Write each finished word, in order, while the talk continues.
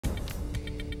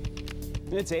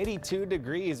It's 82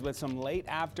 degrees with some late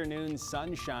afternoon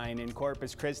sunshine in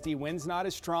Corpus Christi. Winds not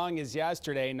as strong as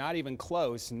yesterday, not even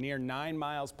close, near 9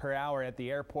 miles per hour at the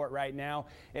airport right now.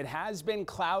 It has been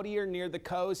cloudier near the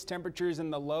coast, temperatures in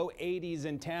the low 80s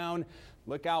in town.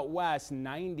 Look out west,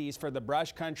 90s for the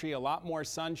brush country, a lot more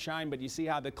sunshine, but you see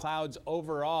how the clouds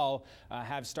overall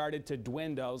have started to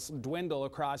dwindle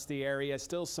across the area.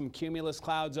 Still some cumulus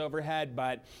clouds overhead,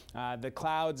 but the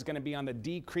clouds going to be on the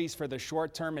decrease for the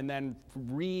short term and then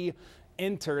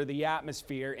enter the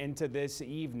atmosphere into this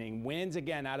evening. Winds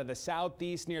again out of the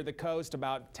southeast near the coast,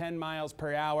 about 10 miles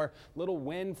per hour. Little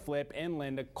wind flip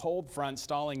inland, a cold front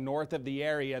stalling north of the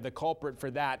area, the culprit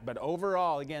for that. But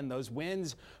overall, again, those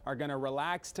winds are going to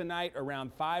relax tonight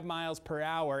around 5 miles per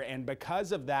hour. And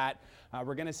because of that,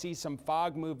 we're going to see some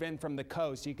fog move in from the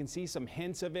coast. You can see some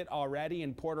hints of it already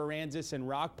in Port Aransas and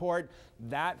Rockport.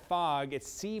 That fog,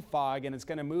 it's sea fog, and it's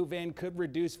going to move in, could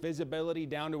reduce visibility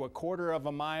down to a quarter of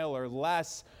a mile or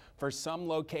less for some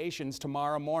locations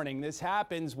tomorrow morning. This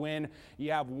happens when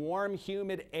you have warm,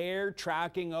 humid air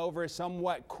tracking over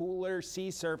somewhat cooler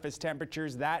sea surface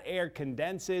temperatures. That air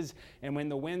condenses, and when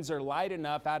the winds are light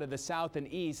enough out of the south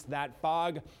and east, that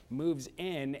fog moves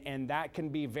in, and that can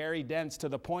be very dense to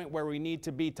the point where we need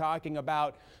to be talking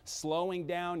about slowing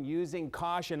down, using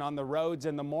caution on the roads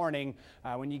in the morning.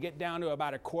 When you get down to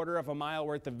about a quarter of a mile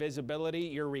worth of visibility,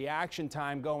 your reaction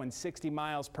time going 60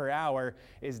 miles per hour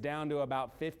is down to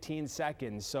about 15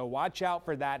 seconds. So watch out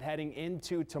for that heading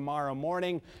into tomorrow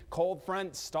morning. Cold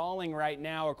front stalling right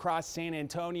now across San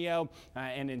Antonio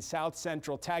and in south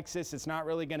central Texas. It's not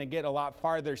really going to get a lot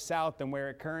farther south than where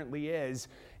it currently is.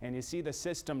 And you see the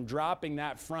system dropping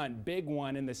that front, big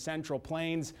one in the Central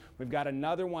Plains. We've got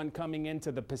another one coming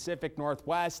into the Pacific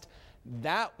Northwest.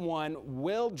 That one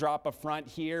will drop a front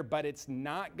here, but it's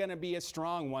not going to be a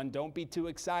strong one. Don't be too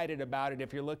excited about it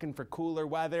if you're looking for cooler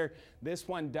weather. This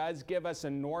one does give us a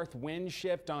north wind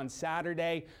shift on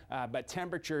Saturday, but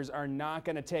temperatures are not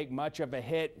going to take much of a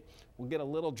hit. We'll get a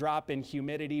little drop in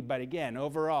humidity, but again,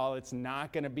 overall, it's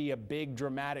not going to be a big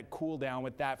dramatic cool down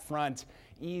with that front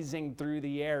easing through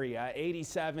the area.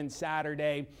 87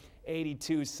 Saturday.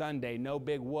 82 Sunday. No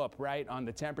big whoop, right, on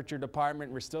the temperature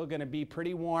department. We're still going to be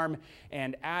pretty warm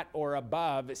and at or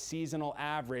above seasonal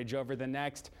average over the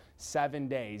next 7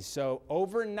 days. So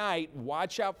overnight,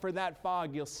 watch out for that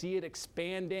fog. You'll see it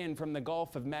expand in from the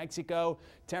Gulf of Mexico.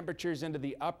 Temperatures into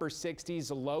the upper 60s,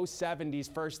 low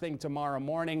 70s first thing tomorrow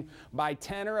morning. By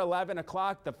 10 or 11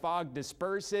 o'clock, the fog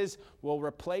disperses. We'll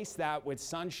replace that with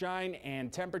sunshine,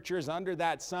 and temperatures under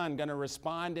that sun going to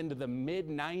respond into the mid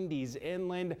 90s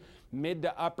inland, mid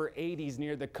to upper 80s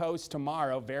near the coast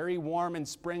tomorrow. Very warm and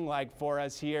spring-like for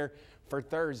us here for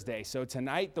Thursday. So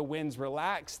tonight the winds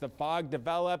relax, the fog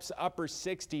develops, upper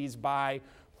 60s by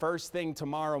first thing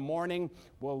tomorrow morning.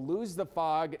 We'll lose the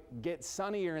fog, get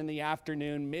sunnier in the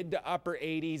afternoon, mid to upper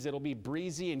 80s. It'll be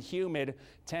breezy and humid,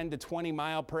 10 to 20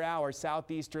 mile per hour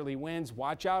southeasterly winds.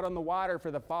 Watch out on the water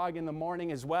for the fog in the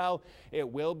morning as well. It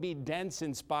will be dense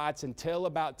in spots until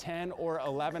about 10 or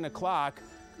 11 o'clock.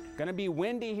 Going to be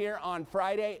windy here on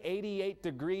Friday, 88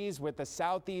 degrees with a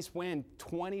southeast wind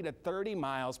 20 to 30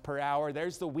 miles per hour.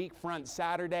 There's the weak front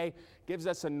Saturday. Gives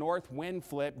us a north wind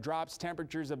flip, drops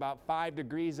temperatures about 5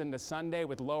 degrees into Sunday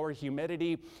with lower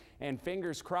humidity. And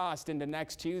fingers crossed into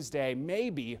next Tuesday,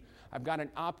 maybe I've got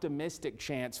an optimistic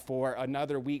chance for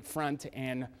another weak front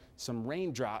and some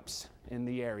raindrops in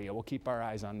the area. We'll keep our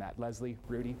eyes on that. Leslie,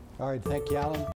 Rudy. All right, thank you, Alan.